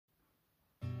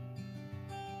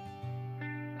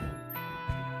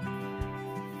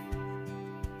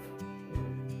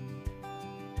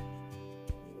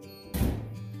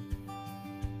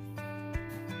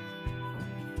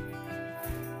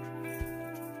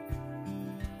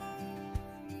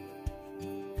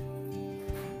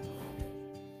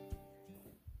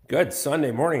Good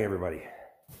Sunday morning, everybody.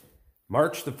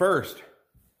 March the 1st.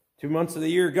 2 months of the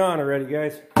year gone already,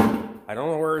 guys. I don't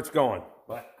know where it's going,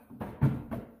 but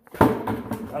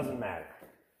it doesn't matter.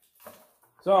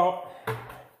 So,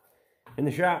 in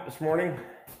the shop this morning,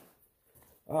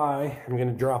 I am going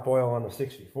to drop oil on the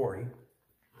 6040.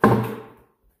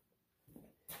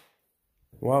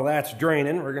 While that's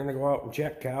draining, we're going to go out and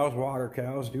check cows, water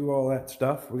cows, do all that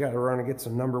stuff. We got to run and get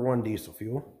some #1 diesel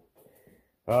fuel.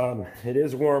 It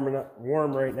is warm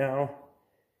right now.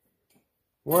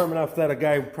 Warm enough that a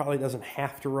guy probably doesn't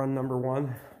have to run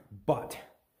 #1, but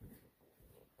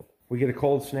we get a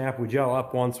cold snap, we gel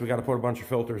up once, we got to put a bunch of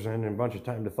filters in and a bunch of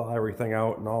time to thaw everything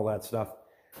out and all that stuff.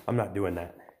 I'm not doing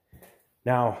that.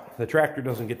 Now, the tractor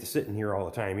doesn't get to sit in here all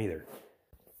the time either.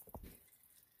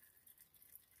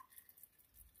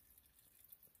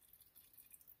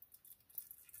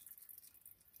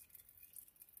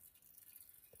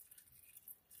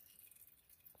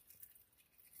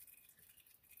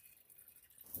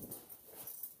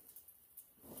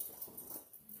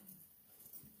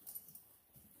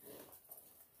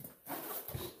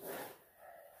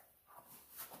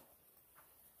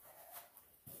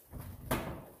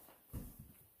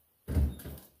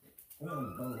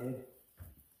 Bonehead.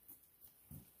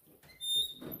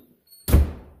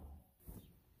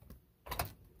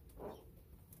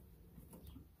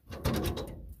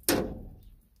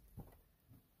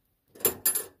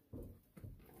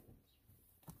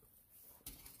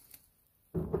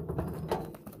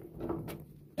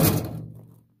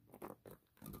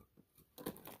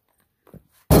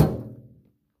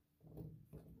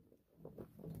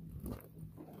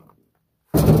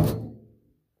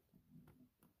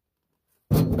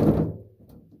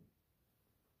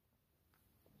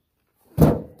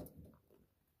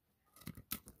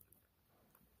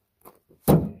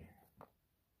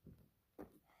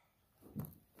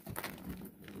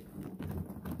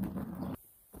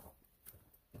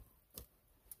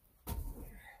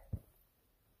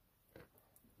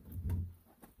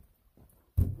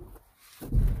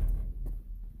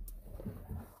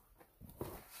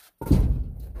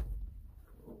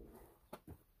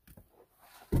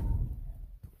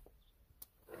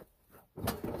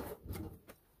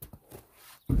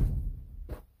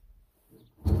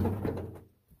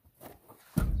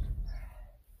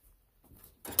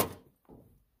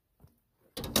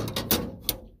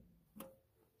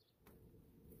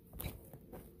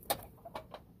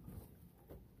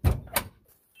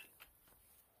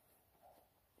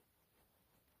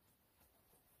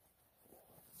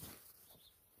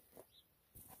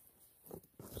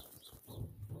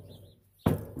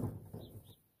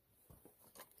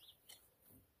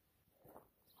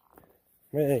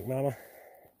 What do you think, Mama?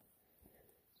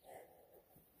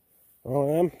 All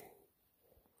of them?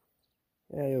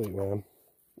 Yeah, you'll eat one of them.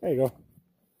 There you go.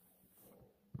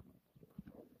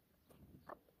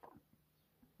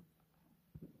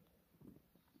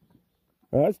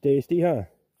 Oh, that's tasty, huh?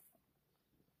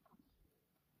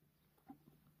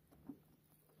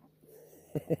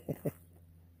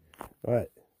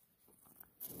 What?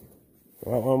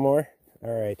 Want one more?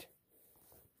 All right.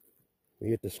 We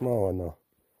get the small one, though.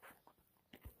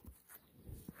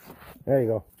 There you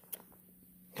go.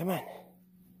 Come on.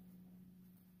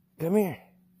 Come here.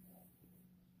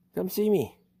 Come see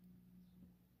me.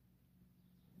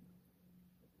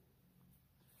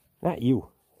 Not you.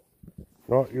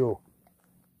 Not you.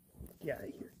 Get out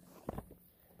of here.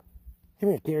 Come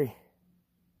here, Carrie.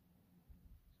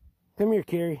 Come here,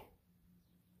 Carrie.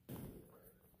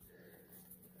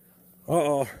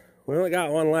 Uh-oh. We only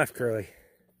got one left, Curly.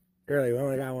 Curly, we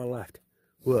only got one left.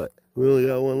 What? We only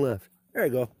got one left. There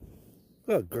you go.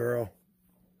 Good girl.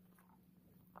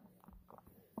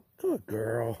 Good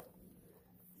girl.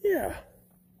 Yeah.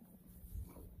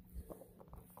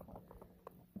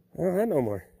 I don't have no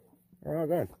more. They're all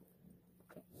gone.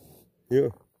 Yeah.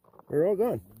 They're all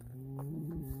gone.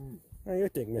 How you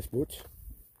think, Miss Boots?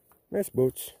 Miss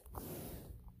Boots.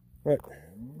 What?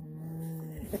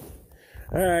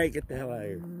 Alright, get the hell out of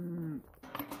here.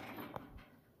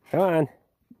 Come on.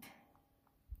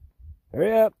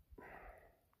 Hurry up.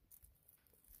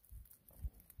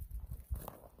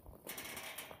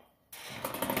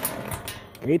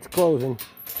 Gate's closing.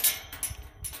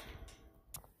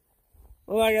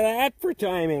 Look at that for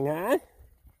timing, huh?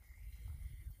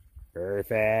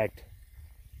 Perfect.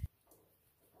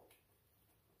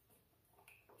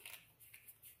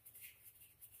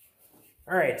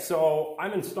 All right, so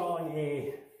I'm installing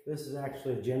this is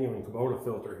actually a genuine Kubota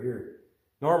filter here.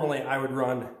 Normally I would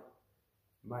run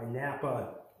my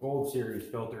Napa Gold Series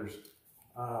filters,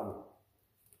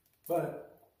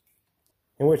 but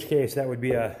in which case that would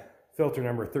be a filter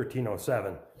number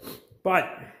 1307. But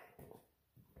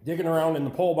digging around in the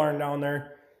pole barn down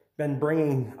there, been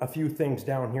bringing a few things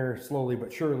down here slowly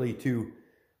but surely to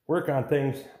work on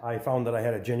things. I found that I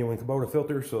had a genuine Kubota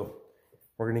filter, so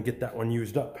we're going to get that one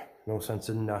used up. No sense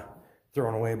in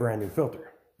throwing away a brand new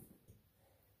filter.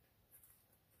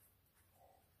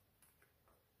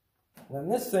 And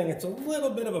this thing, it's a little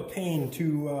bit of a pain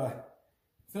to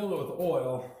fill it with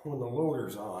oil when the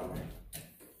loader's on.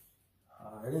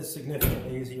 It is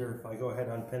significantly easier if I go ahead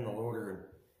and unpin the loader and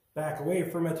back away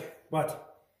from it,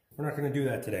 but we're not going to do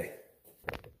that today.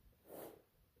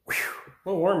 Whew, a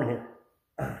little warm in here.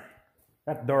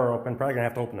 Got the door open. Probably going to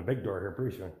have to open the big door here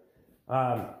pretty soon.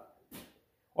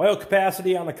 Oil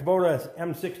capacity on the Kubota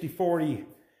M6040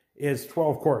 is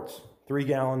 12 quarts, 3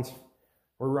 gallons.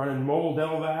 We're running Mobile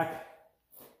Delvac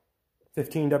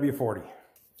 15W40.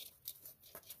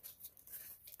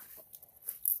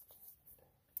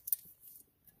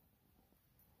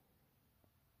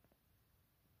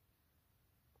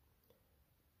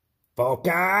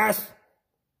 Focus!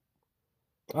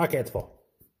 Okay, it's full.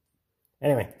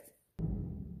 Anyway.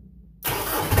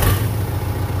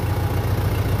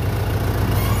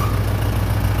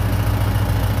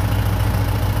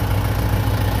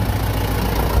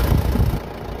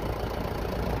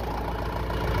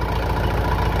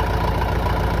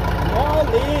 No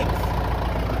leaks!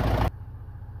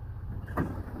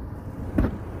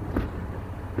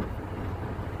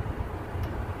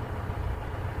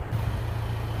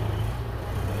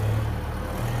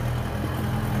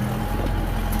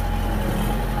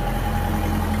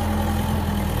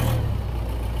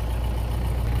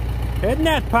 Isn't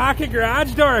that pocket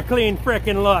garage door a clean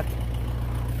frickin' look?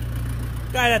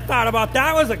 Guy that thought about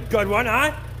that was a good one,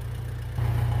 huh?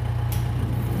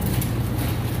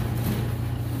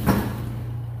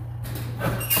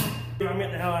 I'm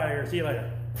getting the hell out of here. See you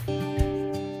later.